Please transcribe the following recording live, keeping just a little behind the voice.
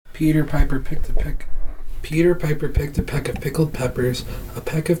Peter Piper picked a peck. Peter Piper picked a peck of pickled peppers. A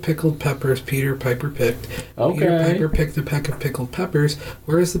peck of pickled peppers Peter Piper picked. Okay. Peter Piper picked a peck of pickled peppers.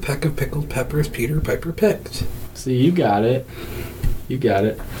 Where is the peck of pickled peppers Peter Piper picked? See, you got it. You got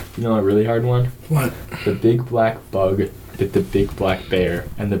it. You know a really hard one? What? The big black bug bit the big black bear,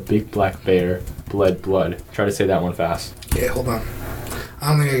 and the big black bear bled blood. Try to say that one fast. Yeah, hold on. I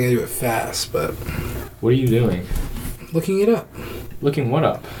don't think I can do it fast, but... What are you doing? Looking it up. Looking what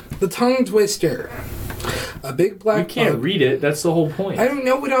up? The tongue twister. A big black You can't bug. read it. That's the whole point. I don't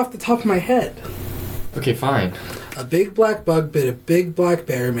know it off the top of my head. Okay, fine. A big black bug bit a big black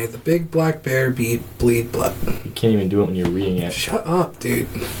bear, made the big black bear bleed blood. You can't even do it when you're reading it. Shut up, dude.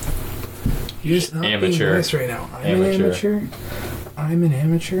 You're just not Amateur. being nice right now. I'm an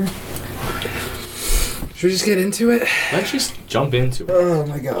amateur. Should we just get into it? Let's just jump into it. Oh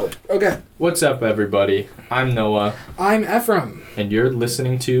my god. Okay. What's up, everybody? I'm Noah. I'm Ephriam. And you're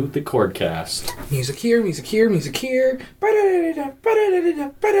listening to the CordCast. Music here, music here, music here.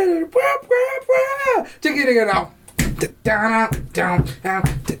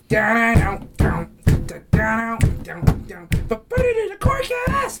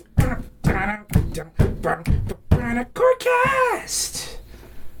 CordCast.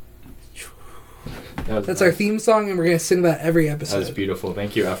 That's our theme song, and we're going to sing that every episode. That was beautiful.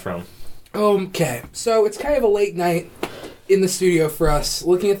 Thank you, Ephraim. Okay, so it's kind of a late night in the studio for us.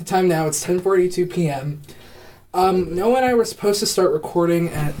 Looking at the time now, it's 10:42 p.m. Noah and I were supposed to start recording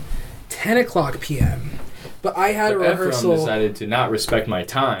at 10 o'clock p.m., but I had a rehearsal. Ephraim decided to not respect my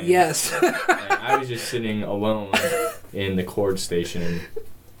time. Yes. And I was just sitting alone in the Cord station.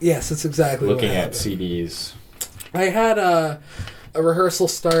 Yes, that's exactly looking what at happened. CDs. I had a rehearsal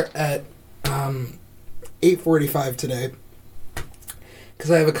start at 8:45 today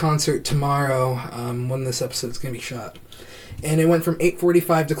because I have a concert tomorrow when this episode's going to be shot. And it went from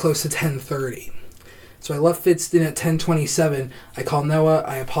 8:45 to close to 10:30. So I left Fidston at 10:27. I call Noah.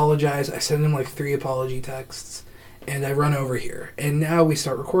 I apologize. I send him like 3 apology texts. And I run over here. And now we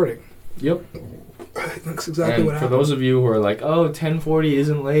start recording. Yep. That's exactly and what happened. for those of you who are like, oh, 10:40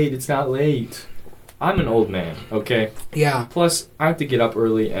 isn't late. It's not late. I'm an old man, okay? Yeah. Plus, I have to get up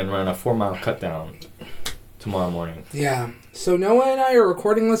early and run a 4-mile cut down tomorrow morning. Yeah. So Noah and I are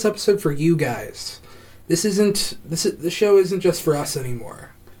recording this episode for you guys. The show isn't just for us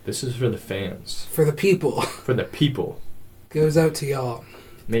anymore. This is for the fans. For the people. For the people. Goes out to y'all.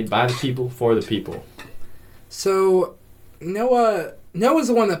 Made by the people, for the people. So, Noah's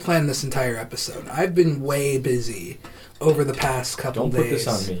the one that planned this entire episode. I've been way busy over the past couple days. Don't put this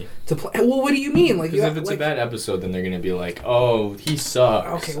on me. Well, what do you mean? Because if it's a bad episode, then they're going to be like, oh, he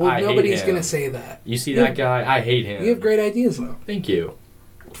sucks. Okay, well, nobody's going to say that. You see that guy? I hate him. You have great ideas, though. Thank you.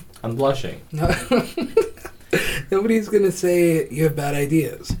 I'm blushing. No. Nobody's going to say you have bad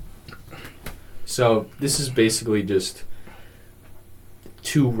ideas. So, this is basically just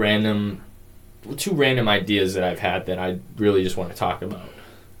two random ideas that I've had that I really just want to talk about.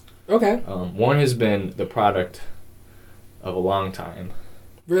 Okay. One has been the product of a long time.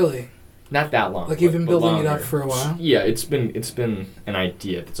 Really? Not that long. Like you've been building longer. it up for a while? Yeah, it's been an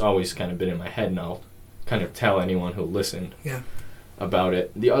idea that's always kind of been in my head, and I'll kind of tell anyone who'll listen about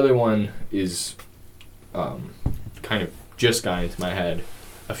it. The other one is kind of just got into my head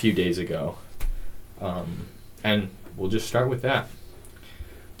a few days ago. And we'll just start with that.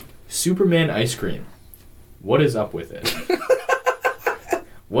 Superman ice cream. What is up with it?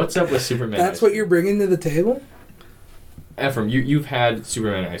 What's up with Superman That's ice what cream? you're bringing to the table? Ephraim, you've had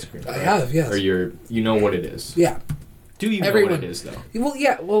Superman ice cream, right? I have, yes. Or you know what it is. Yeah. Do you know what it is, though? Well,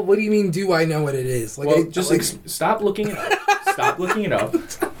 yeah. Well, what do you mean, do I know what it is? Like, stop looking it up. Stop looking it up.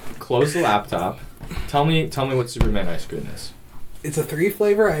 Close the laptop. Tell me what Superman ice cream is. It's a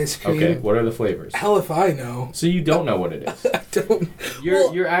 3-flavor ice cream. Okay, what are the flavors? Hell if I know. So you don't know what it is. I don't.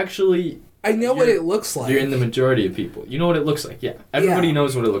 You're actually... I know what it looks like. You're in the majority of people. You know what it looks like, yeah. Everybody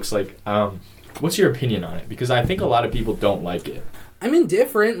knows what it looks like. What's your opinion on it? Because I think a lot of people don't like it. I'm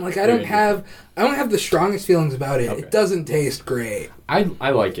indifferent. Like I don't have the strongest feelings about it. Okay. It doesn't taste great.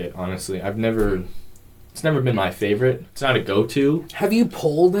 I like it, honestly. It's never been my favorite. It's not a go-to. Have you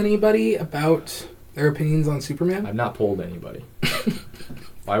polled anybody about their opinions on Superman? I've not polled anybody.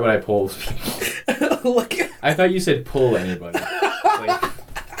 Why would I poll people? Look. I thought you said pull anybody.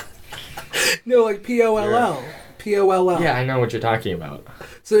 No, like P-O-L-L. P-O-L-L. Yeah, I know what you're talking about.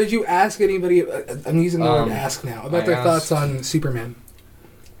 So did you ask anybody, I'm using the word ask now, about their thoughts on Superman?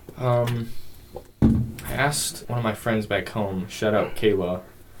 I asked one of my friends back home, shout out Kayla.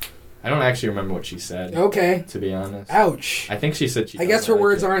 I don't actually remember what she said. Okay. To be honest. Ouch. I think she said she I guess her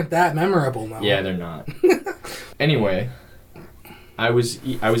words aren't that memorable now. Yeah, they're not. Anyway, I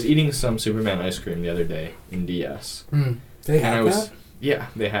was eating some Superman ice cream the other day in DS. They had that? Yeah,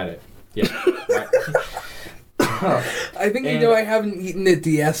 they had it. Yeah. I think you know I haven't eaten at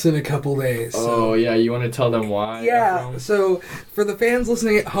DS in a couple days. So. Oh, yeah, you want to tell them why? Yeah, so for the fans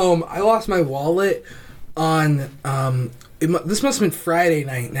listening at home, I lost my wallet on, this must have been Friday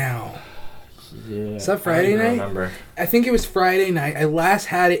night now. Yeah. Is that Friday night? I don't remember. I think it was Friday night. I last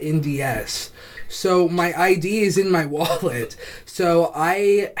had it in DS. So my ID is in my wallet. So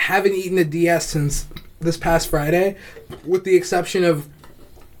I haven't eaten a DS since this past Friday, with the exception of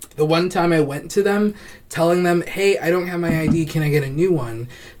the one time I went to them, telling them, hey, I don't have my ID, can I get a new one?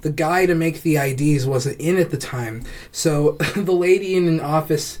 The guy to make the IDs wasn't in at the time. So the lady in an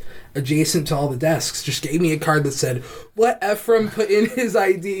office adjacent to all the desks just gave me a card that said, let Ephraim put in his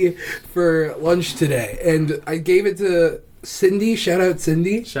ID for lunch today. And I gave it to Cindy. Shout out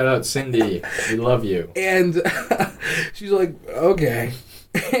Cindy. Shout out Cindy. We love you. And she's like, okay.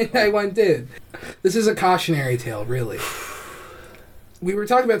 And I went in. This is a cautionary tale, really. We were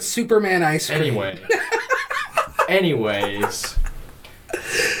talking about Superman ice cream. Anyways.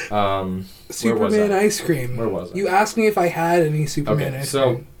 Superman ice cream. Where was I? You asked me if I had any Superman ice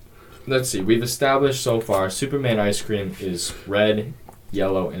cream. So, let's see. We've established so far Superman ice cream is red,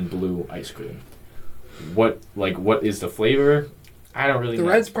 yellow, and blue ice cream. What is the flavor? I don't really know. The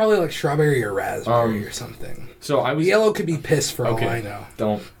red's probably like strawberry or raspberry or something. So I was... The yellow could be piss for all I know.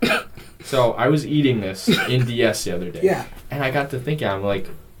 Don't. So I was eating this in DS the other day. Yeah. And I got to thinking, I'm like,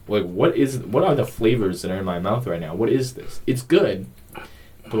 what are the flavors that are in my mouth right now? What is this? It's good,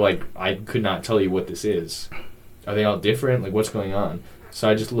 but like I could not tell you what this is. Are they all different? Like, what's going on? So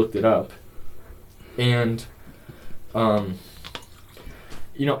I just looked it up, and I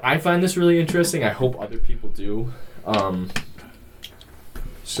find this really interesting. I hope other people do.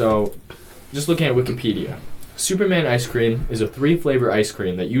 So just looking at Wikipedia, Superman ice cream is a 3-flavor ice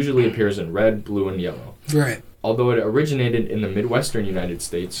cream that usually appears in red, blue, and yellow. Right. Although it originated in the Midwestern United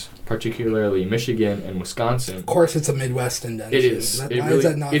States, particularly Michigan and Wisconsin. Of course, it's a Midwest invention. It is.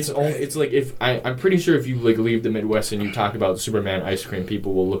 It's like I'm pretty sure if you like leave the Midwest and you talk about Superman ice cream,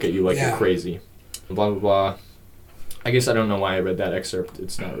 people will look at you like you're crazy. Blah blah blah. I guess I don't know why I read that excerpt.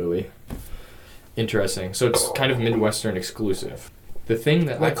 It's not really interesting. So it's kind of Midwestern exclusive. The thing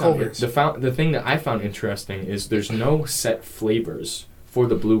that the thing that I found interesting is there's no set flavors for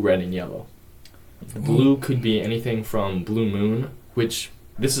the blue, red, and yellow. Blue could be anything from Blue Moon, which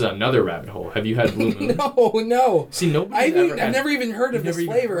this is another rabbit hole. Have you had Blue Moon? No. See, I've never even heard of this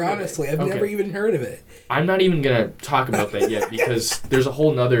flavor, honestly. I've never even heard of it. I'm not even going to talk about that yet because there's a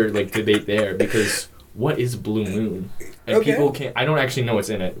whole nother debate there because what is Blue Moon? And people can't... I don't actually know what's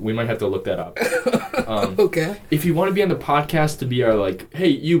in it. We might have to look that up. Okay. If you want to be on the podcast to be our, hey,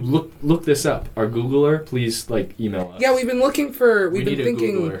 you look this up, our Googler, please, email us. Yeah, we've been looking for... We've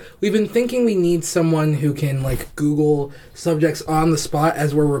been thinking we need someone who can, Google subjects on the spot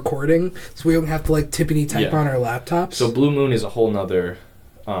as we're recording, so we don't have to, tippity type on our laptops. So Blue Moon is a whole nother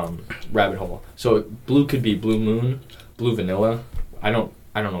rabbit hole. So blue could be Blue Moon, Blue Vanilla. I don't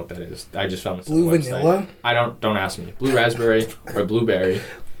know what that is. I just found this on the website. Blue vanilla? Don't ask me. Blue raspberry or blueberry.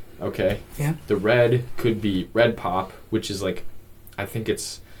 Okay. Yeah. The red could be Red Pop, which is I think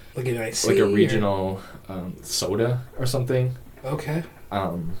it's like a regional soda or something. Okay.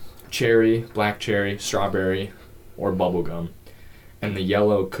 Cherry, black cherry, strawberry, or bubblegum. And the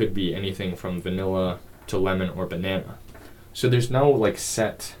yellow could be anything from vanilla to lemon or banana. So there's no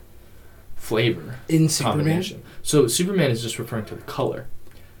set flavor in Superman. Combination. So Superman is just referring to the color.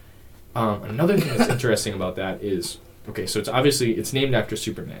 Another thing that's interesting about that is, so it's named after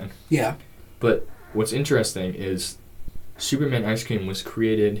Superman. Yeah. But what's interesting is Superman ice cream was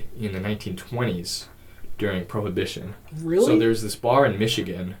created in the 1920s during Prohibition. Really? So there's this bar in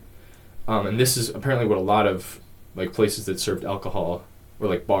Michigan, and this is apparently what a lot of places that served alcohol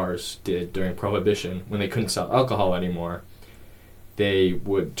or bars did during Prohibition when they couldn't sell alcohol anymore. They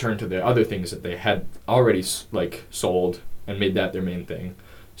would turn to the other things that they had already sold and made that their main thing.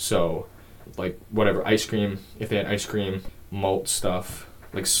 So, whatever ice cream, if they had ice cream, malt stuff,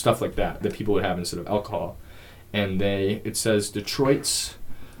 stuff like that people would have instead of alcohol. And it says Detroit's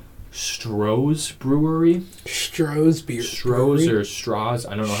Stroh's Brewery. Stroh's Beer. Stroh's or Straws,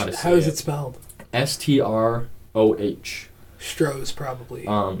 I don't know how to say it. How is it spelled? Stroh. Stroh's, probably.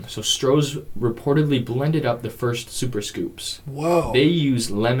 So Stroh's reportedly blended up the first Super Scoops. Whoa. They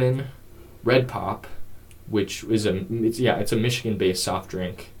use lemon, Red Pop, which is it's a Michigan-based soft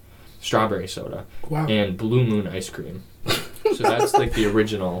drink, strawberry soda, and Blue Moon ice cream. So that's the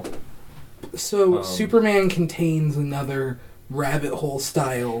original. So Superman contains another rabbit hole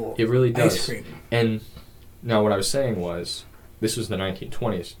style. It really does. Ice cream. And now what I was saying was, this was the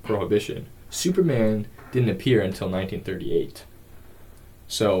 1920s, Prohibition. Superman didn't appear until 1938.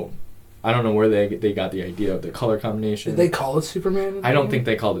 So, I don't know where they got the idea of the color combination. Did they call it Superman? I don't think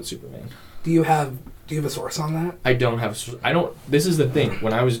they called it Superman. Do you have a source on that? I don't have. This is the thing.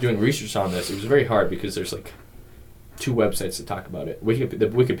 When I was doing research on this, it was very hard because there's like 2 websites to talk about it. The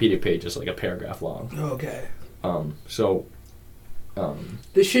Wikipedia page is like a paragraph long. Okay.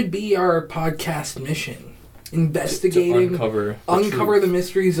 This should be our podcast mission: investigating, to uncover the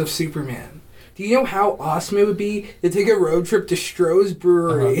mysteries of Superman. Do you know how awesome it would be to take a road trip to Stroh's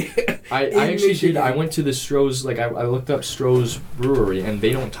Brewery? I actually did. I went to the Stroh's. Like I looked up Stroh's Brewery, and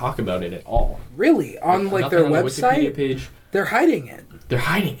they don't talk about it at all. Really? On like their website? Wikipedia page. They're hiding it. They're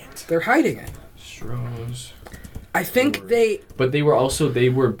hiding it. Stroh's. I think Brewery. But they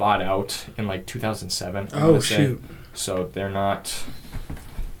were bought out in like 2007. Oh shoot! So they're not.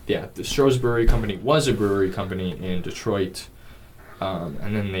 Yeah, the Stroh's Brewery Company was a brewery company in Detroit.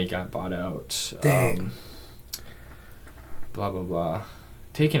 And then they got bought out. Dang. Blah, blah, blah.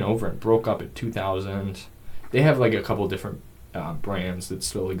 Taken over and broke up in 2000. They have like a couple different brands that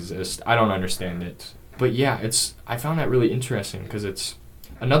still exist. I don't understand it. But yeah, I found that really interesting because it's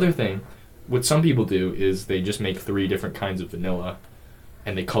another thing. What some people do is they just make 3 different kinds of vanilla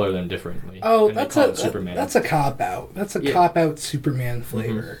and they color them differently. Oh, and that's Superman. That's a cop-out. That's a cop-out Superman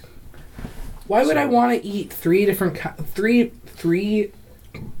flavor. Mm-hmm. Why would I want to eat 3 different... Three...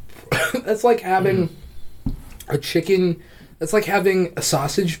 That's like having a chicken... That's like having a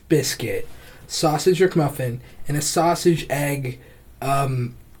sausage biscuit, sausage McMuffin, and a sausage egg...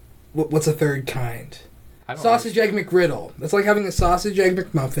 what's a third kind? Sausage egg McGriddle. That's like having a sausage egg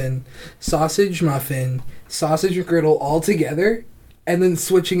McMuffin, sausage muffin, sausage McGriddle all together, and then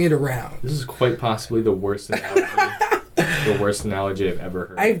switching it around. This is quite possibly the worst analogy. The worst analogy I've ever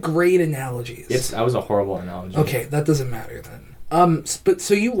heard. I have great analogies. That was a horrible analogy. Okay, that doesn't matter then. But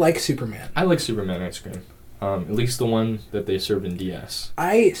so you like Superman? I like Superman ice cream. At least the one that they served in DS.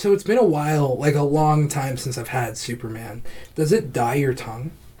 So it's been a while, like a long time since I've had Superman. Does it dye your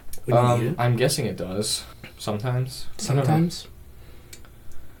tongue when you eat it? I'm guessing it does. Sometimes. Sometimes?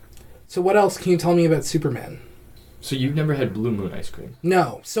 So what else can you tell me about Superman? So you've never had Blue Moon ice cream?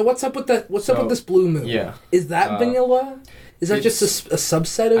 No. So what's up with this Blue Moon? Yeah. Is that vanilla? Is that just a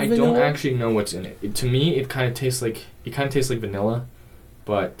subset of vanilla? I don't actually know what's in it. To me, it kind of tastes like vanilla,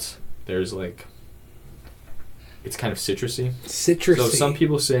 but there's like it's kind of citrusy. Citrusy. So some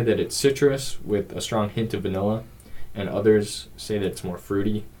people say that it's citrus with a strong hint of vanilla, and others say that it's more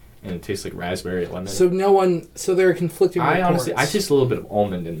fruity and it tastes like raspberry lemon. So there are conflicting reports. Honestly, I taste a little bit of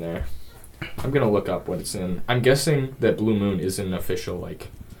almond in there. I'm gonna look up what it's in. I'm guessing that Blue Moon isn't an official like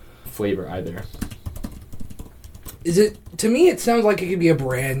flavor either. Is it? To me, it sounds like it could be a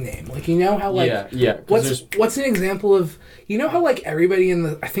brand name. Like, you know how like yeah. What's an example of, you know how like everybody in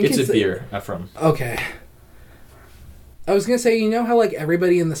the, I think it's a beer, Ephriam. Okay. I was gonna say, you know how like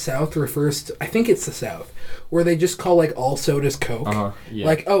everybody in the South refers to, I think it's the South, where they just call like all sodas Coke. Yeah.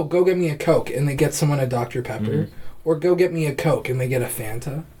 Like, oh, go get me a Coke, and they get someone a Dr. Pepper, or go get me a Coke, and they get a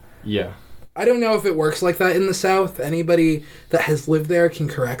Fanta. Yeah. I don't know if it works like that in the South. Anybody that has lived there can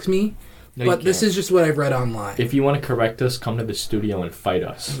correct me. No, but this is just what I've read online. If you want to correct us, come to the studio and fight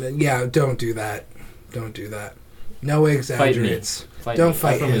us. Yeah, don't do that. Don't do that. No exaggerates. Don't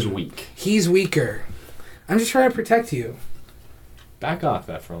fight him. Ephriam is weak. He's weaker. I'm just trying to protect you. Back off,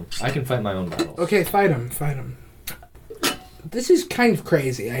 Ephriam. I can fight my own battles. Okay, fight him. This is kind of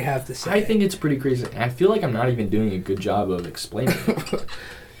crazy, I have to say. I think it's pretty crazy. I feel like I'm not even doing a good job of explaining it.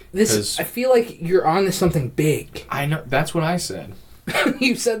 I feel like you're on to something big. I know. That's what I said.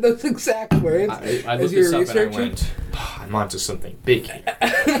 You said those exact words. I looked this up and I went, I'm onto something big here.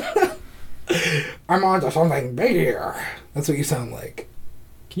 I'm onto something big here. That's what you sound like.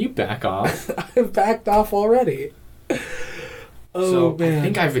 Can you back off? I've backed off already. Man. I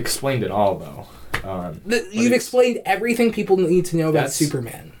think I've explained it all, though. You've explained everything people need to know about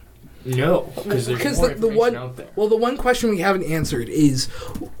Superman. No, because there's more information out there. Well, the one question we haven't answered is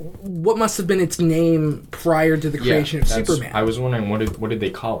what must have been its name prior to the creation of Superman. I was wondering what did they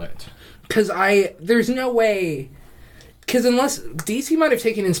call it? Because there's no way. Because unless DC might have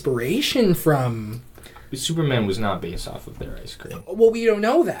taken inspiration from. Superman was not based off of their ice cream. Well, we don't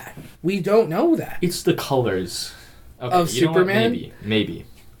know that. It's the colors of Superman. Maybe.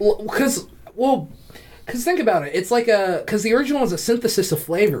 Because think about it. It's like because the original is a synthesis of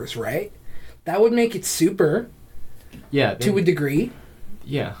flavors, right? That would make it super. Yeah. To a degree.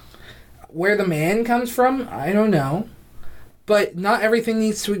 Yeah. Where the man comes from, I don't know. But not everything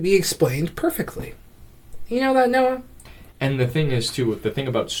needs to be explained perfectly. You know that, Noah? And the thing is, too, the thing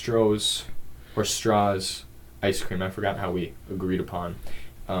about straws ice cream. I forgot how we agreed upon.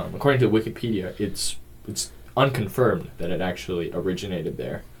 According to Wikipedia, it's unconfirmed that it actually originated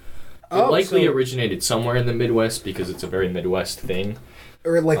there. It likely originated somewhere in the Midwest because it's a very Midwest thing.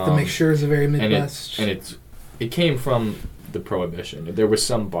 Or like the mixture is a very Midwest. And it came from the Prohibition. There was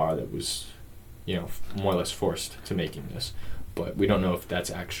some bar that was, more or less forced to making this, but we don't know if that's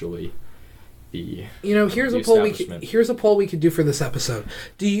actually the. Here's a poll we could do for this episode.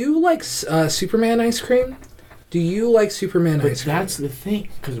 Do you like Superman ice cream? Do you like Superman ice cream? That's the thing,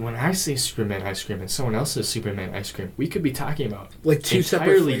 because when I say Superman ice cream and someone else says Superman ice cream, we could be talking about like two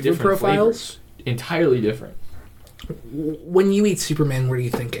separate flavor profiles. Entirely different. When you eat Superman, what are you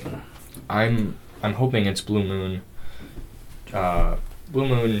thinking? I'm hoping it's Blue Moon,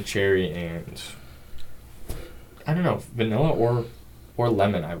 cherry, and I don't know, vanilla or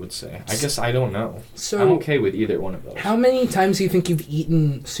lemon. I would say. I guess I don't know. So I'm okay with either one of those. How many times do you think you've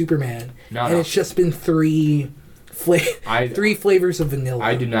eaten Superman? It's just been three flavors of vanilla.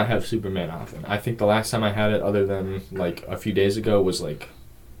 I do not have Superman often. I think the last time I had it, other than like a few days ago, was like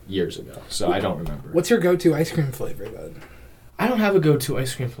years ago. So I don't remember. What's your go-to ice cream flavor then? I don't have a go-to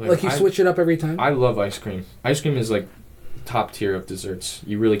ice cream flavor. Like you switch it up every time? I love ice cream. Ice cream is like top tier of desserts.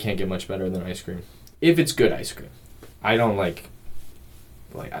 You really can't get much better than ice cream. If it's good ice cream. I don't like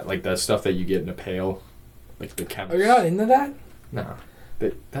the stuff that you get in a pail. Like the chemist. Are you not into that? No.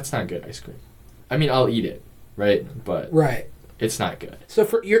 That's not good ice cream. I mean, I'll eat it, right? But it's not good.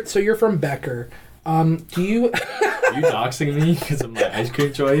 So you're from Becker. Do you Are you doxing me because of my ice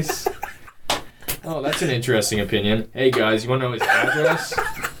cream choice? Oh, that's an interesting opinion. Hey guys, you want to know his address?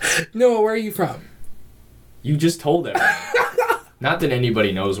 No, where are you from? You just told everyone. Not that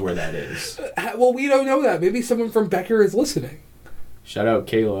anybody knows where that is. Well, we don't know that. Maybe someone from Becker is listening. Shout out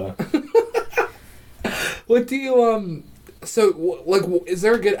Kayla. What do you is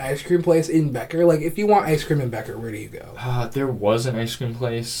there a good ice cream place in Becker? Like, if you want ice cream in Becker, where do you go? There was an ice cream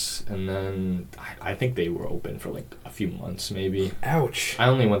place, and then I think they were open for like a few months, maybe. Ouch. I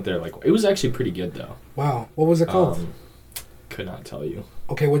only went there it was actually pretty good though. Wow. What was it called? Could not tell you.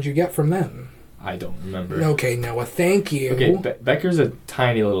 Okay, what'd you get from them? I don't remember. Okay, Noah, thank you. Okay, Becker's a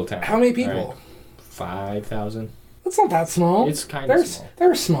tiny little town. How many people? Right? 5,000. That's not that small. It's kind of small.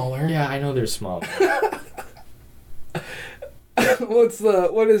 They're smaller. Yeah, I know they're small.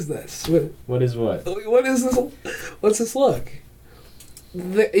 What is this? What is what? What is this? What's this look?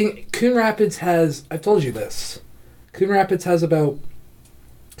 Coon Rapids has, I've told you this, Coon Rapids has about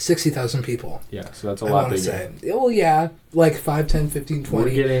 60,000 people. Yeah, so that's a lot bigger. Well, yeah, like 5, 10, 15,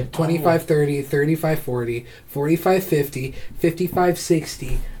 20, 25, 30, 35, 40, 45, 50, 55,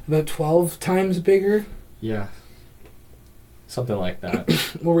 60, about 12 times bigger. Yeah. Something like that.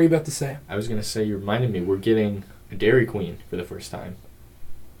 What were you about to say? I was going to say, you reminded me, we're getting a Dairy Queen for the first time.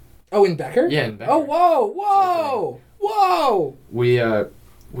 Oh, in Becker? Yeah, in Becker. Oh, whoa!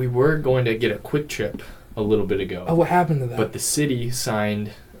 We were going to get a Quick Trip a little bit ago. Oh, what happened to that? But the city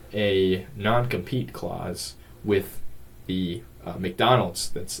signed a non-compete clause with the McDonald's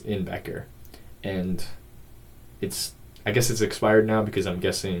that's in Becker. And I guess it's expired now because I'm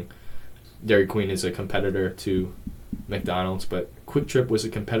guessing Dairy Queen is a competitor to McDonald's, but Quick Trip was a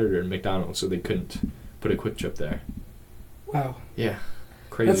competitor to McDonald's, so they couldn't put a Quick Trip there. Wow. Yeah.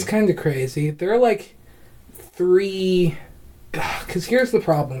 Crazy. That's kind of crazy. There are like 3... Because here's the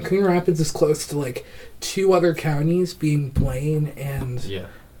problem. Coon Rapids is close to like 2 other counties, being Blaine and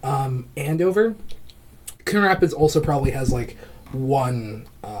Andover. Coon Rapids also probably has like one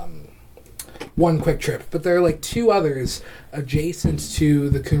Quick Trip, but there are like 2 others adjacent to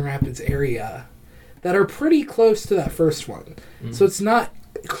the Coon Rapids area that are pretty close to that first one. Mm-hmm. So it's not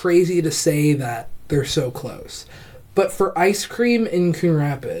crazy to say that they're so close. But for ice cream in Coon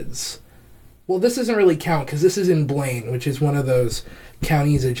Rapids, well, this doesn't really count because this is in Blaine, which is one of those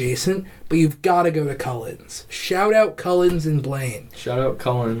counties adjacent, but you've got to go to Cullen's. Shout out Cullen's in Blaine. Shout out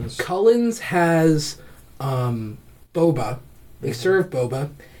Cullen's. Cullen's has boba. They serve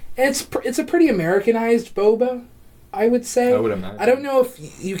boba. And it's a pretty Americanized boba, I would say. I would imagine. I don't know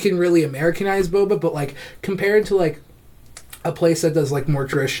if you can really Americanize boba, but like compared to like a place that does like more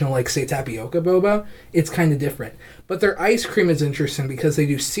traditional, like say tapioca boba, it's kind of different. But their ice cream is interesting because they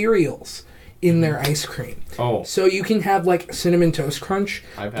do cereals in their ice cream. Oh. So you can have like Cinnamon Toast Crunch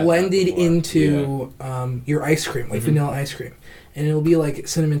blended into your ice cream, like vanilla ice cream. And it'll be like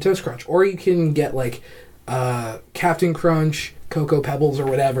Cinnamon Toast Crunch. Or you can get like Captain Crunch, Cocoa Pebbles or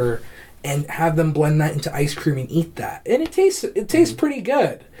whatever, and have them blend that into ice cream and eat that. And it tastes pretty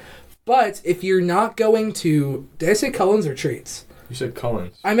good. But if you're not going to... Did I say Cullen's or Treats? You said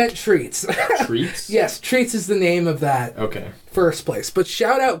Cullen's. I meant Treats. Treats? Yes, Treats is the name of that first place. But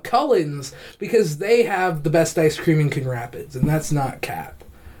shout out Cullen's because they have the best ice cream in Coon Rapids, and that's not cap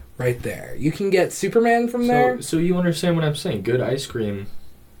right there. You can get Superman from there. So you understand what I'm saying. Good ice cream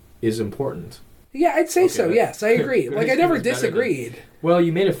is important. Yeah, I'd say so, yes. I agree. Like, I never disagreed. Well,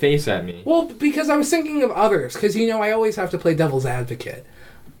 you made a face at me. Well, because I was thinking of others, because, I always have to play devil's advocate.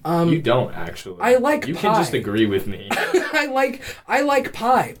 You don't, actually. I like pie. You can just agree with me. I like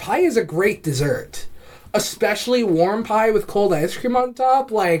pie. Pie is a great dessert. Especially warm pie with cold ice cream on top.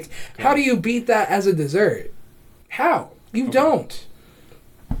 Like, how do you beat that as a dessert? How? You don't.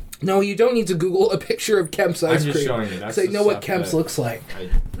 No, you don't need to Google a picture of Kemp's ice cream. I'm just showing you. Because I know what Kemp's looks like.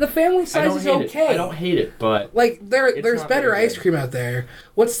 The family size is okay. I don't hate it, but... Like, there's better ice cream out there.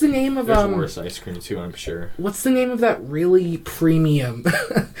 What's the name of... There's worse ice cream, too, I'm sure. What's the name of that really premium...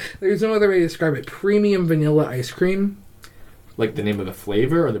 There's no other way to describe it. Premium vanilla ice cream? Like the name of the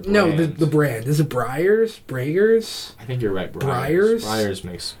flavor or the brand? No, the brand. Is it Breyers? Breyers? I think you're right, Breyers. Breyers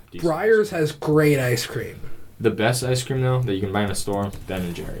makes... Breyers has great ice cream. The best ice cream, though, that you can buy in a store,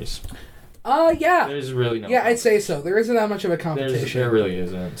 Ben & Jerry's. Yeah. There's really no... Yeah, I'd say so. There isn't that much of a competition. There really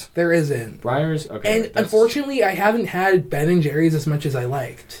isn't. There isn't. Breyers? Okay. And unfortunately, I haven't had Ben & Jerry's as much as I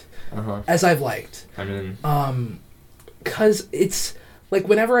liked. As I've liked. I mean... Because it's... Like,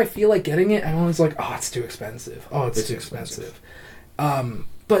 whenever I feel like getting it, I'm always like, oh, it's too expensive. Oh, it's too expensive.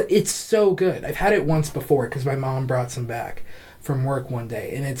 But it's so good. I've had it once before because my mom brought some back from work one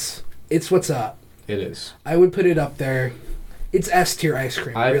day. And it's what's up. It is. I would put it up there. It's S-tier ice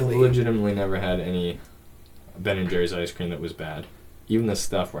cream, really. I've legitimately never had any Ben & Jerry's ice cream that was bad. Even the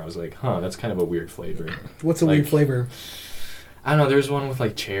stuff where I was like, that's kind of a weird flavor. What's a weird flavor? I don't know. There's one with,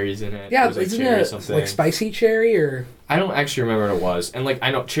 like, cherries in it. Yeah, it isn't it, like, spicy cherry, or...? I don't actually remember what it was. And, like,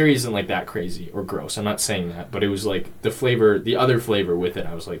 I know cherry isn't, like, that crazy or gross. I'm not saying that. But it was, like, the other flavor with it,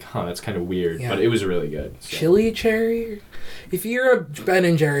 I was like, that's kind of weird. Yeah. But it was really good. So. Chili cherry? If you're a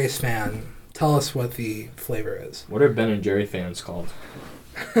Ben & Jerry's fan... Tell us what the flavor is. What are Ben & Jerry fans called?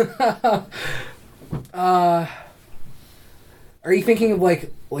 Are you thinking of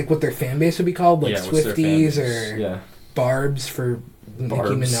like what their fan base would be called? Like Swifties or Barbs for Nicki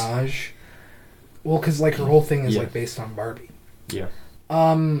Minaj? Well, because like her whole thing is like based on Barbie. Yeah.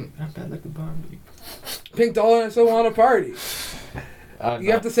 Not bad like a Barbie. Pink doll and I still want to party.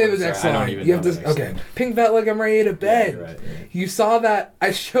 You have to say the next line. You have to. Okay. Pink vet like I'm ready to bed. Yeah, right. You saw that?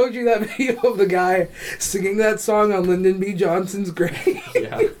 I showed you that video of the guy singing that song on Lyndon B. Johnson's grave.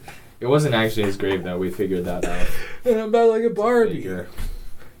 Yeah. It wasn't actually his grave though. We figured that out. And I'm about like a Barbie. Faker.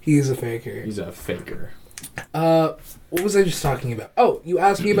 He's a faker. He's a faker. What was I just talking about? Oh, you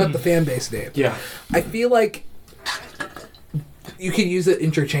asked me about the fan base name. Yeah. I feel like you could use it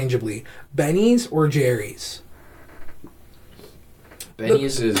interchangeably. Benny's or Jerry's.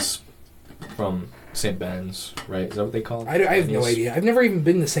 Benny's is from St. Ben's, right? Is that what they call it? I have no idea. I've never even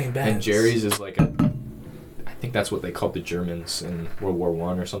been to St. Ben's. And Jerry's is like I think that's what they called the Germans in World War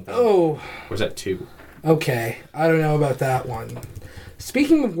I or something. Oh. Or was that II? Okay. I don't know about that one.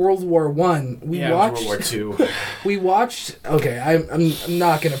 Speaking of World War I, we watched... World War II. We watched... Okay, I'm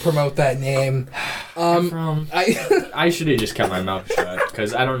not going to promote that name. I should have just kept my mouth shut,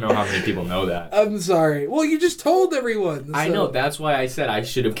 because I don't know how many people know that. I'm sorry. Well, you just told everyone. So. I know, that's why I said I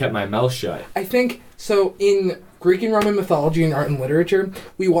should have kept my mouth shut. I think... So, in Greek and Roman mythology and art and literature,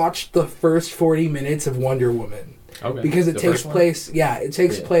 we watched the first 40 minutes of Wonder Woman. Okay. Because it takes place... Yeah, it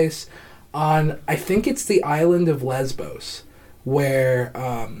takes place on... I think it's the island of Lesbos, where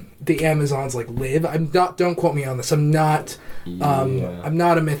the Amazons like live. Don't quote me on this. I'm not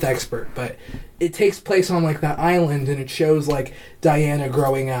a myth expert, but it takes place on like that island, and it shows like Diana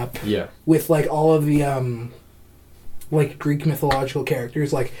growing up with like all of the like Greek mythological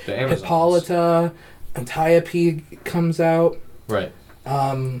characters, like Hippolyta, Antiope comes out. Right.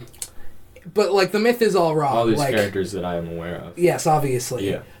 But like the myth is all wrong. All these like, characters that I am aware of. Yes,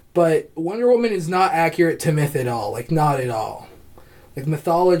 obviously. Yeah. But Wonder Woman is not accurate to myth at all. Like, not at all. Like,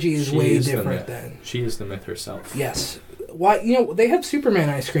 mythology is way different than... She is the myth herself. Yes. Why? They have Superman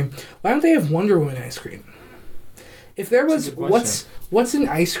ice cream. Why don't they have Wonder Woman ice cream? If there was... What's an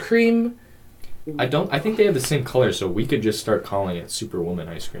ice cream... I think they have the same color, so we could just start calling it Superwoman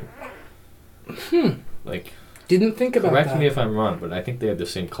ice cream. Like... Didn't think about that. Correct me if I'm wrong, but I think they have the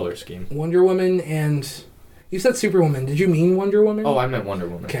same color scheme. Wonder Woman and... You said Superwoman. Did you mean Wonder Woman? Oh, I meant Wonder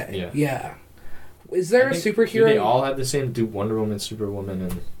Woman. Okay. Yeah. Is there a superhero... Do they all have the same... Do Wonder Woman, Superwoman,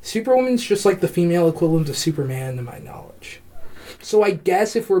 and... Superwoman's just like the female equivalent of Superman, to my knowledge. So I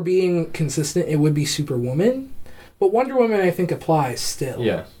guess if we're being consistent, it would be Superwoman. But Wonder Woman, I think, applies still.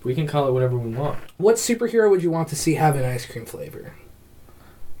 Yeah, we can call it whatever we want. What superhero would you want to see have an ice cream flavor?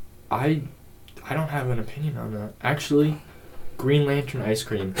 I don't have an opinion on that. Actually, Green Lantern ice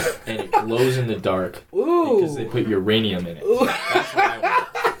cream, and it glows in the dark. Ooh. Because they put uranium in it. Ooh. That's what I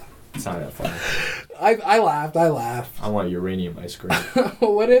want. It's not that funny. I laughed. I want uranium ice cream.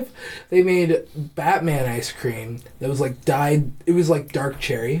 What if they made Batman ice cream that was like dyed... It was like dark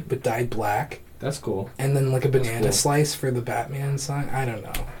cherry, but dyed black. That's cool. And then like a banana slice for the Batman sign. I don't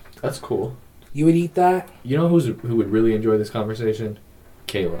know. That's cool. You would eat that? You know who would really enjoy this conversation?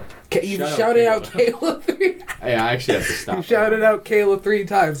 Kayla. You shouted out Kayla 3 times. Hey, I actually have to stop. You shouted out Kayla 3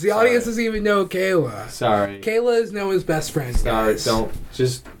 times. The audience doesn't even know Kayla. Sorry. Kayla is Noah's best friend. Sorry,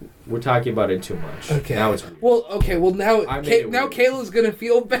 guys. we're talking about it too much. Okay. Now it's weird. Well, now Kayla's gonna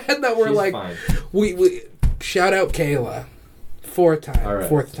feel bad that we're She's like, fine. we shout out Kayla. 4th time. All right.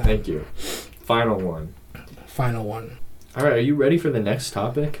 4th time. Thank you. Final one. All right, are you ready for the next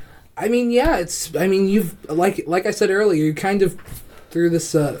topic? I mean, yeah, you've like I said earlier, you kind of threw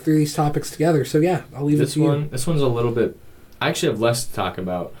these topics together. So yeah, I'll leave it to you. This one's a little bit. I actually have less to talk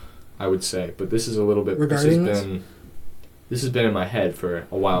about, I would say, but this is a little bit. Regarding this has been in my head for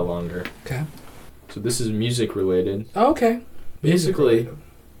a while longer. Okay. So this is music related. Oh, okay. Basically,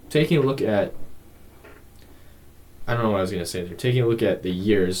 taking a look at. I don't know what I was gonna say there. Taking a look at the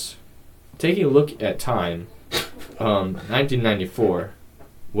years. Taking a look at time. 1994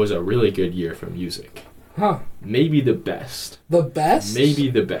 was a really good year for music. Huh. Maybe the best. The best? Maybe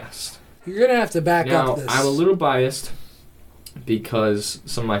the best. You're going to have to back up this. Now, I'm a little biased because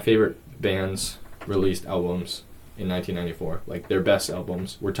some of my favorite bands released albums in 1994. Like, their best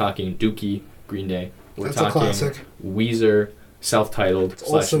albums. We're talking Dookie, Green Day. We're talking a classic. Weezer, self-titled. It's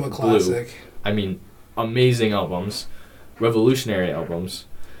also a classic. Blue. I mean, amazing albums. Revolutionary albums.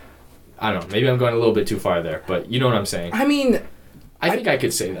 I don't know. Maybe I'm going a little bit too far there, but you know what I'm saying. I mean... I think I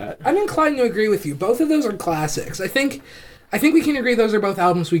could say that. I'm inclined to agree with you. Both of those are classics. I think we can agree those are both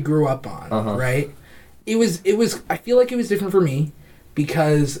albums we grew up on, right? It was I feel like it was different for me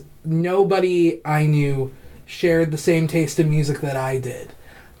because nobody I knew shared the same taste in music that I did.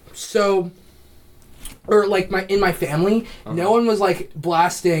 So or like in my family, no one was like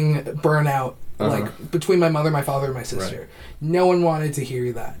blasting Burnout like between my mother, my father, and my sister. Right. No one wanted to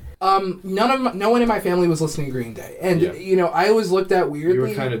hear that. No one in my family was listening to Green Day, and you know, I was looked at weirdly. You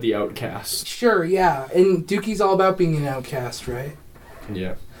were kind of the outcast. Sure, yeah, and Dookie's all about being an outcast, right?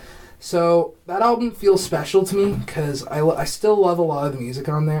 Yeah. So that album feels special to me because I still love a lot of the music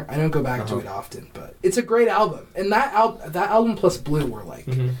on there. I don't go back to it often, but it's a great album, and that album plus Blue were like,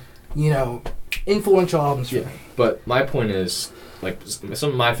 you know, influential albums for me. But my point is, like, some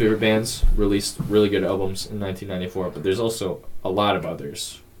of my favorite bands released really good albums in 1994, but there's also a lot of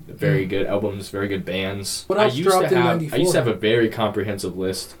others. Very good albums, very good bands. What else dropped in 94? I used to have a very comprehensive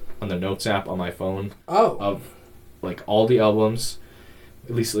list on the Notes app on my phone of, like, all the albums,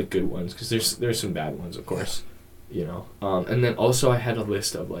 at least, like, good ones, because there's some bad ones, of course, you know. And then also I had a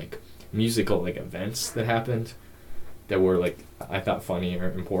list of, like, musical, like, events that happened that were, like, I thought funny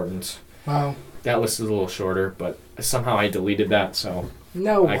or important. Wow. That list is a little shorter, but somehow I deleted that, so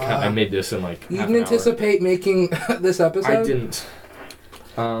no, I made this in, like, you didn't anticipate making this episode? I didn't.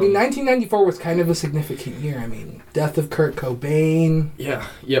 I mean, 1994 was kind of a significant year. I mean, death of Kurt Cobain. Yeah.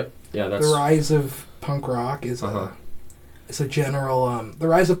 Yep. Yeah. That's the rise of punk rock is a general. The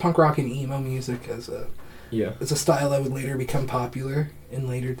rise of punk rock and emo music as a style that would later become popular in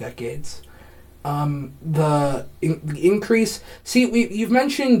later decades. The increase. See, you've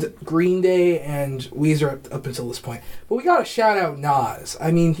mentioned Green Day and Weezer up until this point, but we gotta shout out Nas.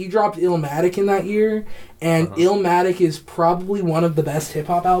 I mean, he dropped Illmatic in that year, and Illmatic is probably one of the best hip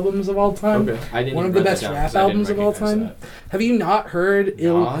hop albums of all time. Okay, I didn't. One of the best rap albums of all time. That. Have you not heard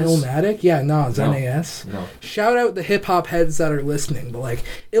Illmatic? Yeah, Nas, no. N-A-S. No. Shout out the hip hop heads that are listening, but like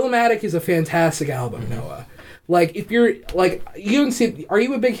Illmatic is a fantastic album, Noah. Like if you're like you don't see, are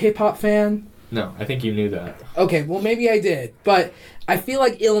you a big hip hop fan? No, I think you knew that. Okay, well, maybe I did. But I feel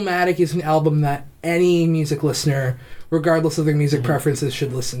like Illmatic is an album that any music listener, regardless of their music preferences,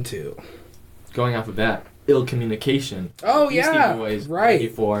 should listen to. Going off of that, Ill Communication. Oh, yeah. Boys, right.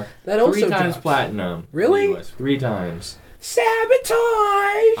 94. That also 3 times dropped. platinum. Really? 3 times. Sabotage!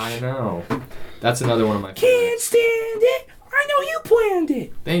 I know. That's another one of my favorites. Can't stand it. I know you planned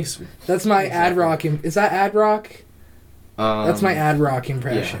it. Thanks. That's my ad rock. Is that ad rock? That's my ad rock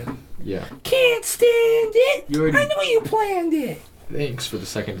impression. Yeah. Can't stand it. I know you planned it. Thanks for the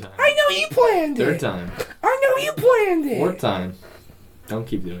second time. I know you planned it. 3rd time. I know you planned it. 4th time. Don't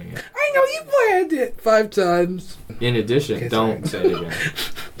keep doing it. I know you planned it. 5 times. In addition, don't say it again.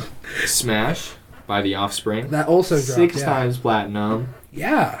 Smash by The Offspring. That also dropped, 6 times platinum.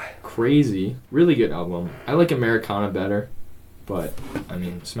 Yeah. Crazy. Really good album. I like Americana better, but, I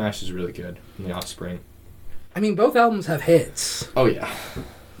mean, Smash is really good from The Offspring. I mean, both albums have hits. Oh, yeah.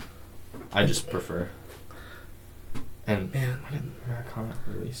 I just prefer. And Man. when did Americana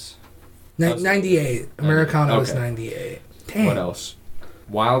release? 98. Americana was 98. Damn. What else?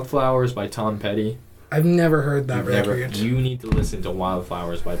 Wildflowers by Tom Petty. I've never heard that record. You need to listen to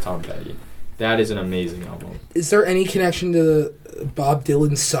Wildflowers by Tom Petty. That is an amazing album. Is there any connection to the Bob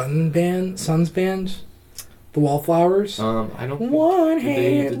Dylan's son's band? The Wallflowers? I don't think...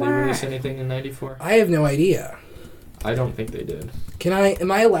 Did they release anything in 94? I have no idea. I don't think they did.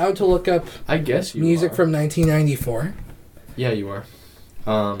 Am I allowed to look up I guess you music are. from 1994? Yeah, you are.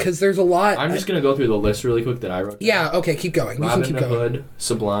 Because there's a lot... I'm just going to go through the list really quick that I wrote down. Yeah, okay, keep going. Robin keep the going. Hood,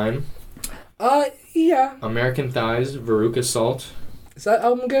 Sublime. Yeah. American Thighs, Veruca Salt. Is that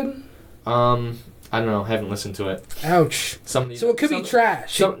album good? I don't know. I haven't listened to it. Ouch. So it could be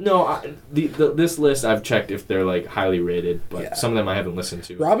trash. This list I've checked if they're like highly rated, but some of them I haven't listened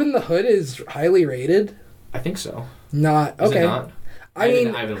to. Robin the Hood is highly rated. I think so. Not okay. Is it not? I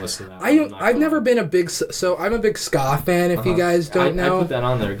haven't listened to that. I've never been a big I'm a big ska fan. If you guys don't know, I put that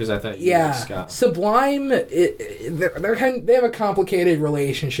on there because I thought you liked ska. Sublime. They have a complicated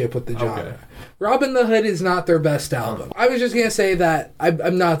relationship with the genre. Okay. Robin the Hood is not their best album. I was just gonna say that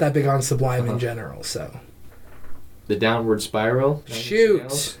I'm not that big on Sublime in general. So The Downward Spiral.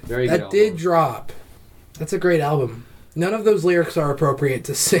 Shoot, very good. That did drop. That's a great album. None of those lyrics are appropriate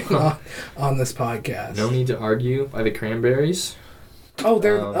to sing on this podcast. No Need to Argue by the Cranberries.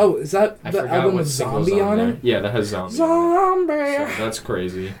 Oh, is that the album with Zombie on it? Yeah, that has Zombie. Zombie. So that's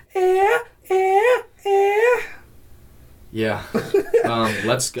crazy. Yeah.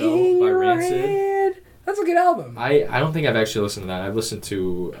 Let's Go by Rancid. That's a good album. I don't think I've actually listened to that. I've listened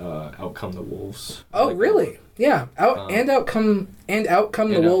to Out Come the Wolves. Oh, really? Yeah. Out Come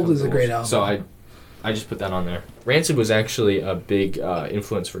the Wolves is a great album. So I just put that on there. Rancid was actually a big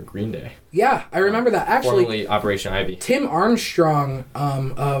influence for Green Day. Yeah, I remember that. Actually, formerly Operation Ivy. Tim Armstrong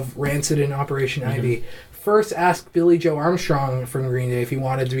of Rancid and Operation Ivy first asked Billy Joe Armstrong from Green Day if he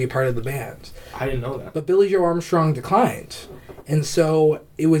wanted to be part of the band. I didn't know that. But Billy Joe Armstrong declined. And so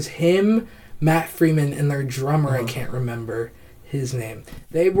it was him, Matt Freeman, and their drummer, I can't remember his name.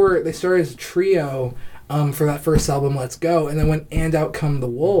 They started as a trio for that first album, Let's Go, and then when And Out Come the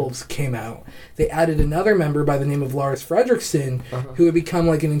Wolves came out, they added another member by the name of Lars Fredriksson, who would become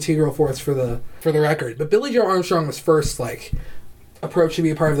like an integral force for the record. But Billy Joe Armstrong was first approached to be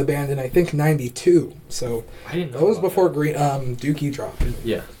a part of the band in I think 92. So I didn't know that was about before that. Dookie dropped.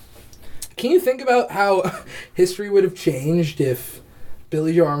 Yeah. Can you think about how history would have changed if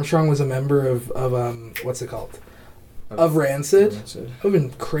Billy Joe Armstrong was a member of what's it called? Of Rancid. That would have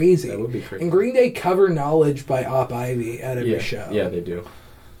been crazy. That would be crazy. And Green Day cover Knowledge by Op Ivy at every show. Yeah, they do.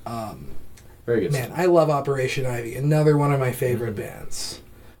 Very good. Man, I love Operation Ivy. Another one of my favorite bands.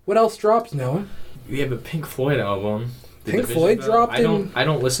 What else dropped, Noah? We have a Pink Floyd album. Pink Floyd dropped I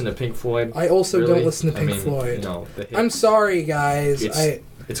don't listen to Pink Floyd. I also don't listen to Pink Floyd. No, I'm sorry, guys.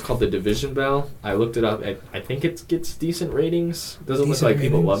 It's called The Division Bell. I looked it up. I think it gets decent ratings. Doesn't look like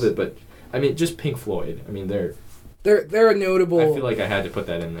people love it, but I mean, just Pink Floyd. I mean, they're a notable... I feel like I had to put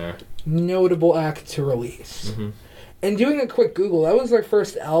that in there. Notable act to release. And doing a quick Google, that was their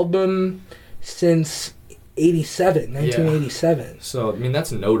first album since 1987. So, I mean,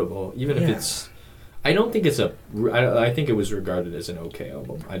 that's notable. Even if it's... I don't think it's I think it was regarded as an okay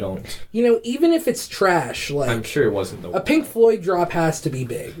album. I don't... You know, even if it's trash, I'm sure it wasn't a Pink Floyd drop has to be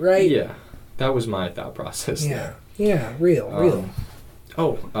big, right? Yeah. That was my thought process there. Yeah, real.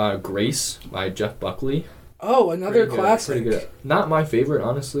 Grace by Jeff Buckley. Oh, another classic. Pretty good. Not my favorite,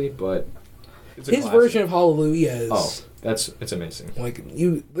 honestly, but it's a his classic. version of Hallelujah is... Oh, it's amazing.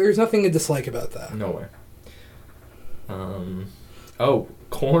 There's nothing to dislike about that. Nowhere.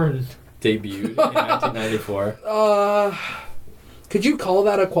 Korn debuted in 1994. Could you call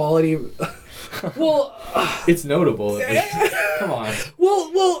that a quality... Well... It's notable. Come on.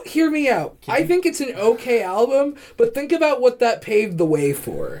 Well, hear me out. I think it's an okay album, but think about what that paved the way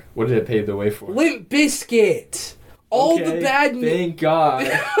for. What did it pave the way for? Limp Bizkit. All the bad... Thank God.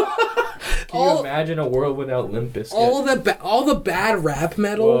 Can you imagine a world without Limp Bizkit? All the bad rap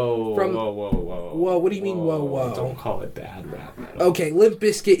metal Whoa, what do you mean, whoa? Don't call it bad rap metal. Okay, Limp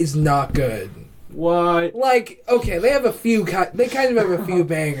Bizkit is not good. What? They have a few... They kind of have a few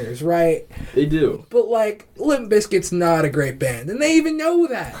bangers, right? They do. But, Limp Bizkit's not a great band. And they even know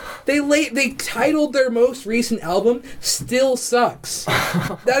that. They titled their most recent album, Still Sucks.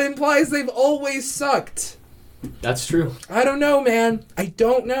 That implies they've always sucked. That's true. I don't know, man. I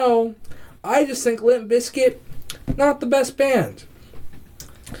don't know. I just think Limp Bizkit, not the best band.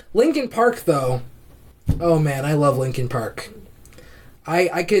 Linkin Park, though. Oh, man, I love Linkin Park.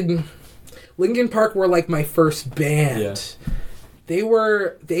 Linkin Park were like my first band. Yeah. They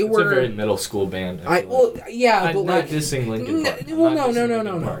were. It's a very middle school band. I'm not dissing Linkin Park.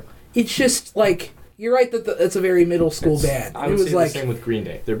 No. It's just like you're right that it's a very middle school band. I would say the same with Green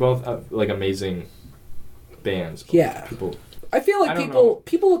Day. They're both like amazing bands. Yeah. I feel like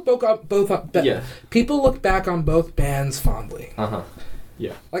people look back on both bands fondly.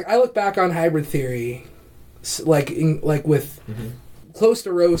 Yeah. Like I look back on Hybrid Theory, with. Mm-hmm. Close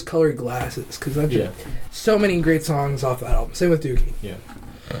to rose-colored glasses, because I've so many great songs off that album. Same with Dookie. Yeah.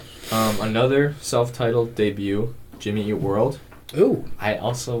 Another self-titled debut, Jimmy Eat World. Ooh. I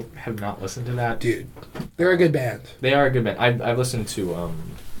also have not listened to that. Dude, they're a good band. They are a good band. I've listened to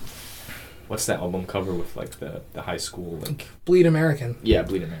what's that album cover with like the high school like Bleed American. Yeah,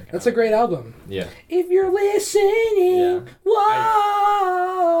 Bleed American. That's a great album. Yeah. If you're listening, whoa.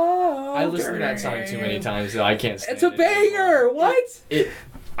 I listened to that song too many times, so I can't stand it. It's a banger. What?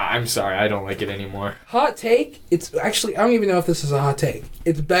 I'm sorry, I don't like it anymore. Hot take. It's actually, I don't even know if this is a hot take.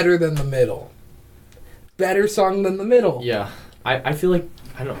 It's better than The Middle. Better song than The Middle. Yeah. I feel like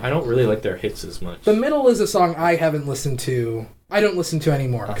I don't really like their hits as much. The Middle is a song I haven't listened to. I don't listen to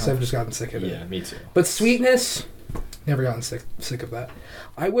anymore because I've just gotten sick of it. Yeah, me too. But Sweetness, never gotten sick of that.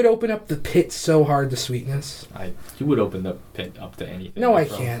 I would open up the pit so hard to Sweetness. You would open the pit up to anything. No, I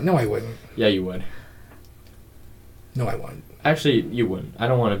can't. No, I wouldn't. Yeah, you would. No, I wouldn't. Actually, you wouldn't. I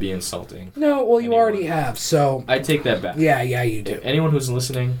don't want to be insulting. No, well, you already have, so... I take that back. Yeah, you do. If anyone who's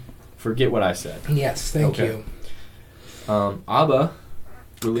listening, forget what I said. Yes, thank you. ABBA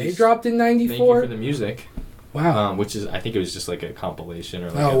released... They dropped in 94? Thank you for the music. Wow. Which is, I think it was just like a compilation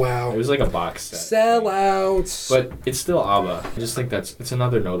or like wow. It was like a box set. Sellouts. But it's still ABBA. I just think it's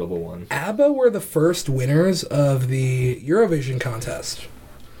another notable one. ABBA were the first winners of the Eurovision contest.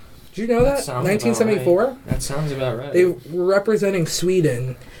 Did you know that? 1974? Right. That sounds about right. They were representing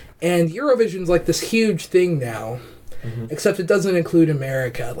Sweden, and Eurovision's like this huge thing now, except it doesn't include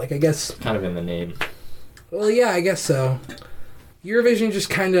America. Like, I guess... Kind of in the name. Well, yeah, I guess so. Eurovision just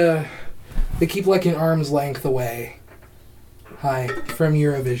kind of... They keep like an arm's length away. From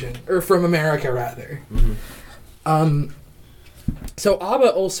Eurovision. Or from America, rather. Mm-hmm. So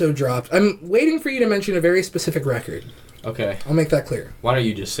ABBA also dropped... I'm waiting for you to mention a very specific record. Okay. I'll make that clear. Why don't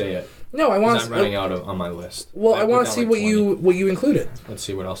you just say it? No, I want to... I'm running out on my list. Well, I want to see what you included. Let's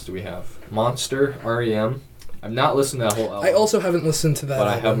see, what else do we have? Monster, R.E.M. I've not listened to that whole album. I also haven't listened to that But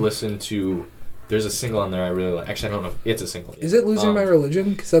album. I have listened to... There's a single on there I really like. Actually, I don't know if it's a single. Is it Losing My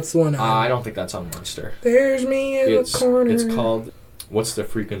Religion? Because that's the one I don't think that's on Monster. There's me in the corner. It's called What's the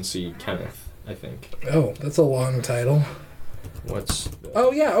Frequency, Kenneth, I think. Oh, that's a long title.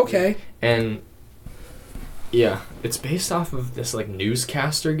 Oh, yeah, okay. And... Yeah, it's based off of this like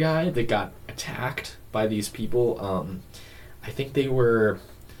newscaster guy that got attacked by these people. I think they were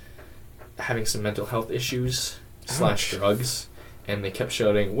having some mental health issues / drugs, and they kept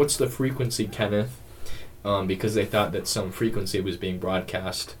shouting, "What's the frequency, Kenneth?" Because they thought that some frequency was being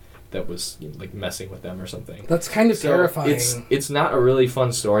broadcast that was like messing with them or something. That's kind of terrifying. It's not a really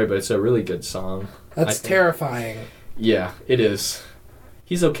fun story, but it's a really good song. That's terrifying. Yeah, it is.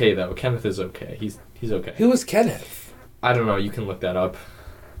 He's okay though. Kenneth is okay. He's okay. Who was Kenneth? I don't know. You can look that up.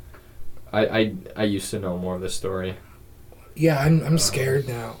 I used to know more of the story. Yeah, I'm scared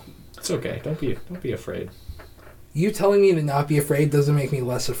now. It's okay. Don't be afraid. You telling me to not be afraid doesn't make me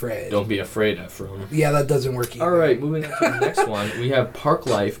less afraid. Don't be afraid, Ephriam. Yeah, that doesn't work either. All right, moving on to the next one. We have Park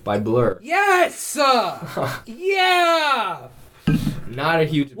Life by Blur. Yes! Yeah! Not a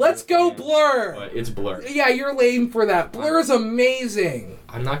huge... Let's go fan, Blur! But it's Blur. Yeah, you're lame for that. Blur is amazing.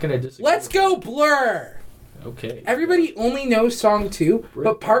 I'm not going to disagree. Let's go Blur! Okay. Everybody only knows song 2,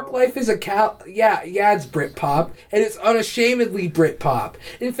 but Park Life is a it's Britpop, and it's unashamedly Britpop.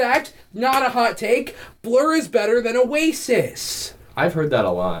 In fact, not a hot take, Blur is better than Oasis. I've heard that a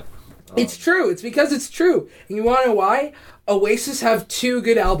lot. It's true. It's because it's true. And you want to know why? Oasis have 2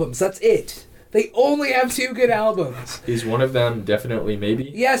 good albums. That's it. They only have 2 good albums. Is one of them definitely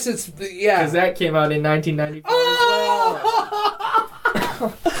Maybe? Yes, it's... Yeah. Because that came out in 1994 as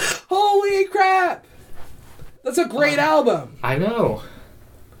well. Holy crap! That's a great album. I know.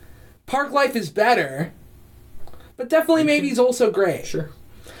 Park Life is better, but definitely Maybe's also great. Sure.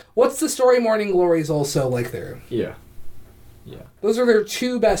 What's the Story? Morning Glory is also like their... Yeah. Those are their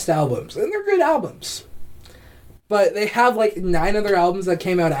 2 best albums, and they're good albums. But they have like 9 other albums that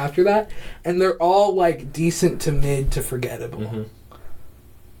came out after that, and they're all like decent to mid to forgettable. Mm-hmm.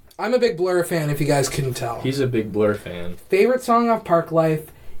 I'm a big Blur fan, if you guys couldn't tell. He's a big Blur fan. Favorite song off Park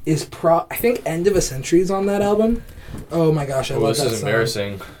Life is I think End of a Century is on that album. Oh my gosh, I love that song. This is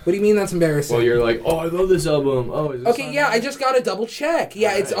embarrassing. What do you mean that's embarrassing? Well, you're like, oh, I love this album. Oh, is this okay, yeah, I just gotta double check.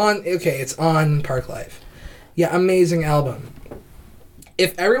 Yeah, right. It's on Park Life. Yeah, amazing album.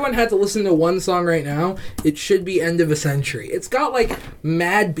 If everyone had to listen to one song right now, it should be End of a Century. It's got like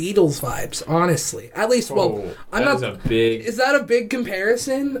mad Beatles vibes, honestly. At least, I'm not. Is that a big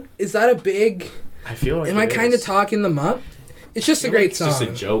comparison? Is that a big? I feel like. Am I kind of talking them up? It's just a great song. It's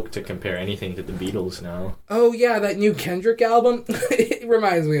just a joke to compare anything to the Beatles now. Oh yeah, that new Kendrick album. It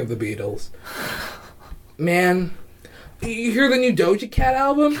reminds me of the Beatles. Man, you hear the new Doja Cat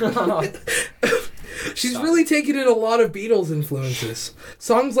album? She's really taken in a lot of Beatles influences.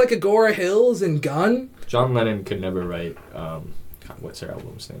 Songs like Agora Hills and Gun. John Lennon could never write, what's her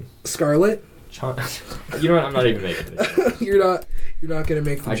album's name? Scarlet? You know what? I'm not even making this. You're not going to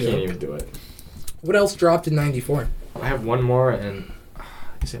make the joke. I can't even do it. What else dropped in 94? I have one more, and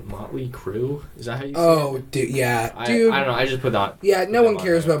is it Motley Crue? Is that how you say it? Oh, dude, yeah. I don't know. I just put that. Yeah, no one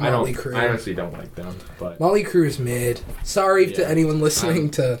cares about Motley Crue. I honestly don't like them. But Motley Crue is mid. Sorry to anyone listening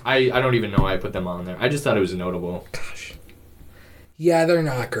to... I don't even know why I put them on there. I just thought it was notable. Gosh. Yeah, they're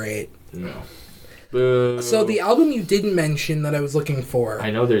not great. No. Boo. So the album you didn't mention that I was looking for... I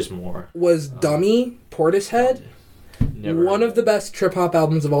know there's more. ...was Dummy, Portishead. Never one of the best trip-hop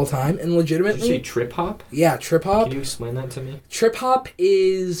albums of all time, and legitimately... Did you say trip-hop? Yeah, trip-hop. Can you explain that to me? Trip-hop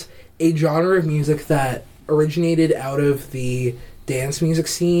is a genre of music that originated out of the dance music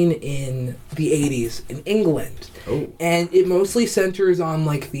scene in the 80s in England. Oh. And it mostly centers on,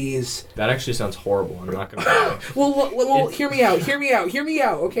 like, these... That actually sounds horrible. I'm not going to... Well, hear me out, okay? Hear me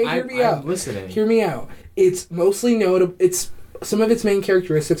out. I'm listening. Hear me out. It's mostly notable... Some of its main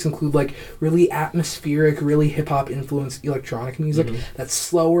characteristics include, like, really atmospheric, really hip-hop influenced electronic music that's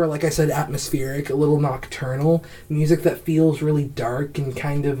slower, like I said, atmospheric, a little nocturnal, music that feels really dark and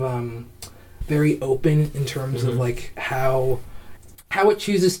kind of very open in terms of, like, how it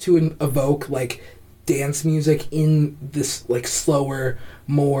chooses to evoke, like, dance music in this, like, slower,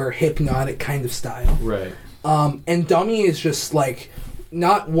 more hypnotic kind of style. Right. And Dummy is just, like...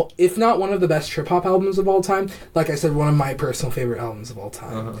 if not one of the best trip-hop albums of all time, like I said, one of my personal favorite albums of all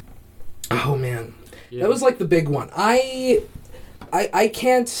time. Oh, man. Yeah. That was, like, the big one. I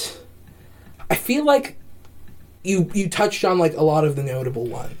can't... I feel like you touched on, like, a lot of the notable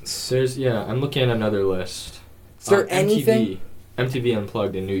ones. I'm looking at another list. Is there anything... MTV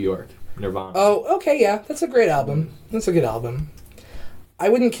Unplugged in New York, Nirvana. Oh, okay, yeah. That's a great album. That's a good album. I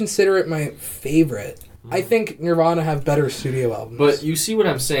wouldn't consider it my favorite. I think Nirvana have better studio albums. But you see what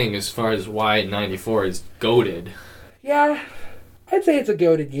I'm saying as far as why 94 is goated. Yeah, I'd say it's a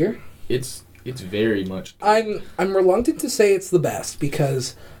goated year. It's very much. I'm reluctant to say it's the best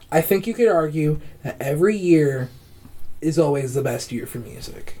because I think you could argue that every year is always the best year for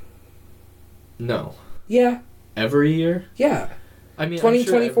music. No. Yeah. Every year? Yeah. I mean,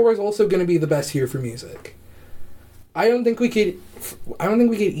 2024 is also going to be the best year for music. I don't think we could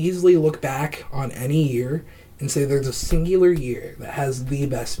easily look back on any year and say there's a singular year that has the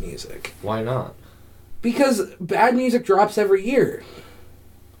best music. Why not? Because bad music drops every year.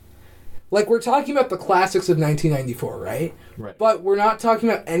 Like, we're talking about the classics of 1994, right? Right. But we're not talking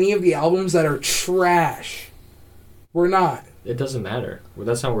about any of the albums that are trash. We're not. It doesn't matter. Well,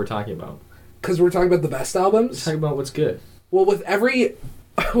 that's not what we're talking about. Because we're talking about the best albums? We're talking about what's good. Well, with every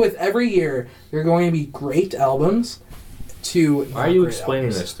year, there are going to be great albums to... Why are you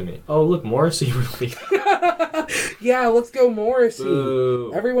explaining this to me? Oh, look, Morrissey released. Yeah, let's go Morrissey.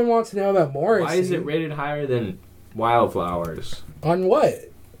 Boo. Everyone wants to know about Morrissey. Why is it rated higher than Wildflowers? On what?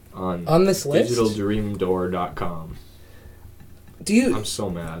 On this list? DigitalDreamDoor.com. I'm so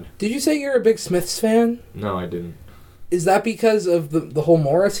mad. Did you say you're a big Smiths fan? No, I didn't. Is that because of the whole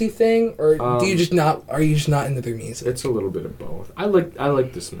Morrissey thing, or are you just not into their music? It's a little bit of both. I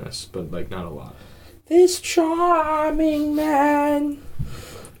like the Smiths, but like not a lot. This charming man.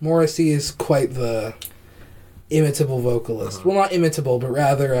 Morrissey is quite the imitable vocalist. Well, not imitable, but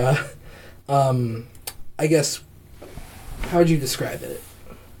rather, I guess. How would you describe it?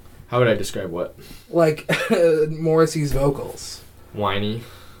 How would I describe what? Like Morrissey's vocals. Whiny.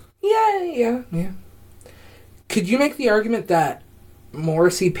 Yeah. Could you make the argument that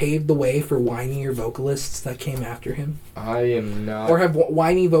Morrissey paved the way for whinier vocalists that came after him? I am not... Or have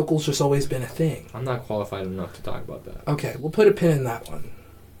whiny vocals just always been a thing? I'm not qualified enough to talk about that. Okay, we'll put a pin in that one.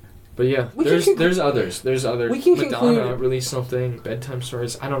 But yeah, there's others. There's others. We can Madonna released something, Bedtime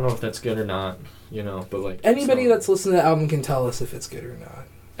Stories. I don't know if that's good or not, but like... Anybody that's listened to the album can tell us if it's good or not.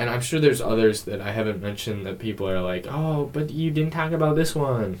 And I'm sure there's others that I haven't mentioned that people are like, oh, but you didn't talk about this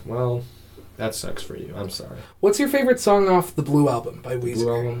one. Well... That sucks for you. I'm sorry. What's your favorite song off the Blue album by Weezer?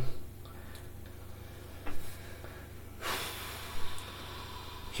 Blue album?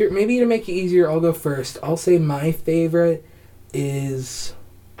 Here, maybe to make it easier, I'll go first. I'll say my favorite is...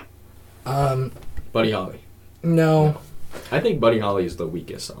 Buddy Holly. No. I think Buddy Holly is the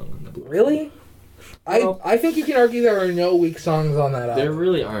weakest song on the Blue album. Really? Well, I think you can argue there are no weak songs on that album. There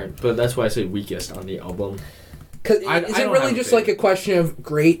really aren't, but that's why I say weakest on the album. Cause is it really just like a question of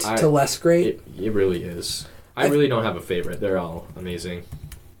great to less great? It really is. I really don't have a favorite. They're all amazing.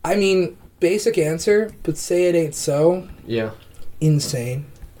 I mean, basic answer, but Say It Ain't So. Yeah. Insane.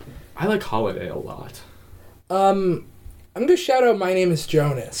 I like Holiday a lot. I'm going to shout out My Name is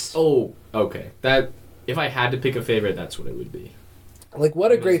Jonas. Oh, okay. That, if I had to pick a favorite, that's what it would be. Like,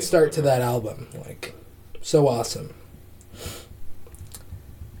 what a great start to that album. Like, so awesome.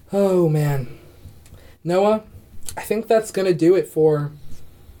 Oh, man. Noah, I think that's going to do it for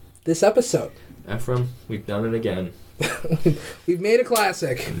this episode. Ephriam, we've done it again. We've made a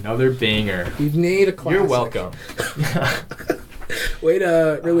classic. Another banger. We've made a classic. You're welcome. Way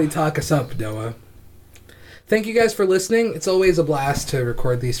to really talk us up, Noah. Thank you guys for listening. It's always a blast to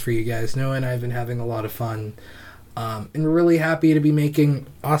record these for you guys. Noah and I have been having a lot of fun. And we're really happy to be making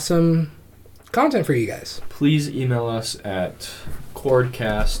awesome content for you guys. Please email us at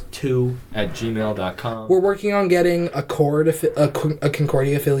CordCast2@gmail.com. We're working on getting a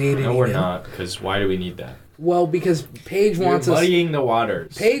Concordia affiliated email. No, we're not, because why do we need that? Well, because Paige wants us... muddying the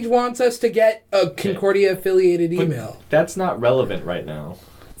waters. Paige wants us to get a Concordia affiliated email. But that's not relevant right now.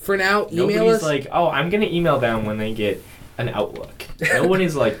 For now, email Nobody's us. like, oh, I'm going to email them when they get an Outlook. No one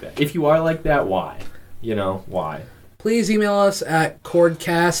is like that. If you are like that, why? You know, why? Please email us at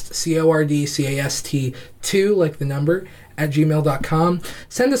CordCast, CordCast 2, like the number, at gmail.com.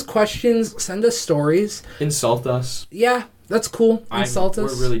 Send us questions. Send us stories. Insult us. Yeah, that's cool. Insult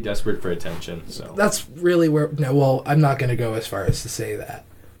us. We're really desperate for attention, so. That's really where... No, well, I'm not going to go as far as to say that.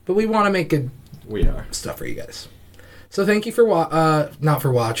 But we want to make good stuff for you guys. So thank you for not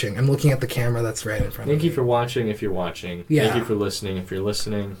for watching. I'm looking at the camera that's right in front of me. Thank you for watching if you're watching. Yeah. Thank you for listening if you're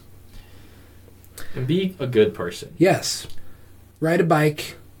listening. And be a good person. Yes. Ride a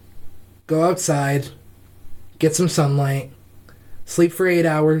bike. Go outside. Get some sunlight. Sleep for 8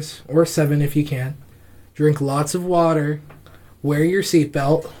 hours, or 7 if you can. Drink lots of water. Wear your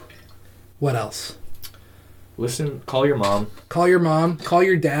seatbelt. What else? Listen, call your mom. Call your mom. Call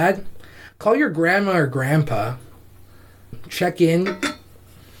your dad. Call your grandma or grandpa. Check in.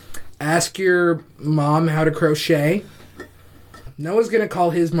 Ask your mom how to crochet. Noah's going to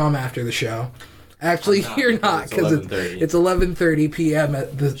call his mom after the show. Actually, you're not, because it's 11:30 p.m.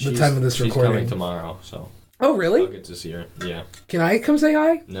 at the time of this recording. She's coming tomorrow, so. Oh, really? I'll get to see her, yeah. Can I come say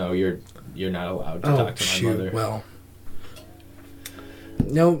hi? No, you're not allowed to talk to my mother. Well.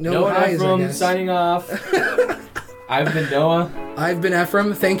 No highs, Ephriam, I guess. signing off. I've been Noah. I've been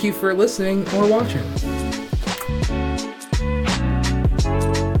Ephriam. Thank you for listening or watching.